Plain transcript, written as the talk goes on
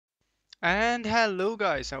And hello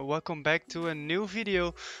guys, and welcome back to a new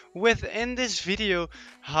video. Within this video,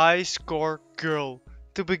 High Score Girl.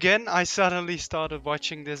 To begin, I suddenly started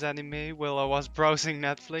watching this anime while I was browsing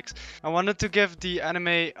Netflix. I wanted to give the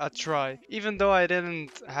anime a try, even though I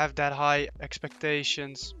didn't have that high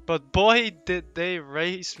expectations. But boy did they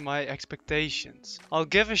raise my expectations. I'll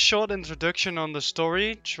give a short introduction on the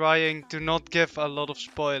story, trying to not give a lot of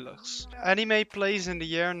spoilers. Anime plays in the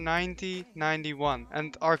year 1991,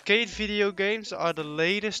 and arcade video games are the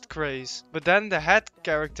latest craze. But then the head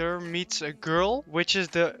character meets a girl, which is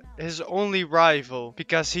his only rival,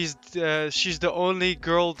 because she's the only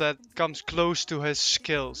girl that comes close to his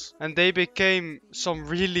skills, and they became some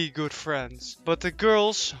really good friends. But the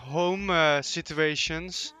girl's home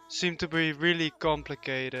situations seem to be really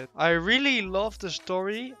complicated. I really love the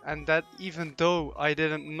story, and that even though I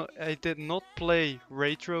did not play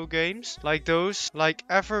retro games like those like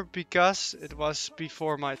ever, because it was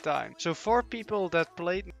before my time. So for people that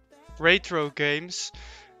played retro games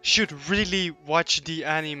should really watch the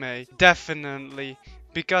anime, definitely.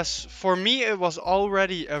 Because for me it was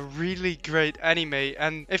already a really great anime,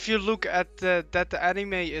 and if you look at that the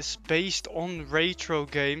anime is based on retro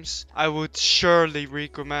games, I would surely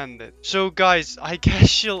recommend it. So guys, I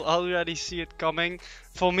guess you'll already see it coming.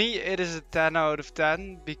 For me it is a 10 out of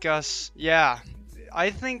 10 because yeah, I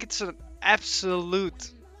think it's an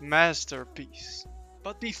absolute masterpiece.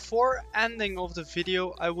 But before ending of the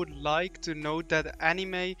video, I would like to note that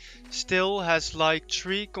anime still has like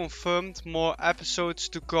 3 confirmed more episodes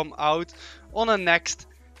to come out on a next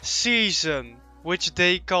season, which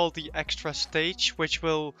they call the extra stage, which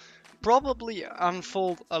will probably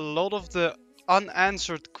unfold a lot of the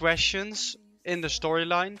unanswered questions in the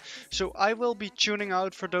storyline. So I will be tuning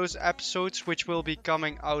out for those episodes, which will be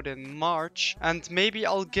coming out in March, and maybe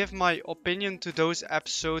I'll give my opinion to those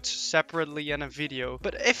episodes separately in a video.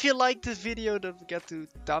 But if you like this video, don't forget to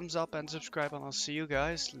thumbs up and subscribe, and I'll see you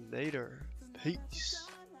guys later. Peace.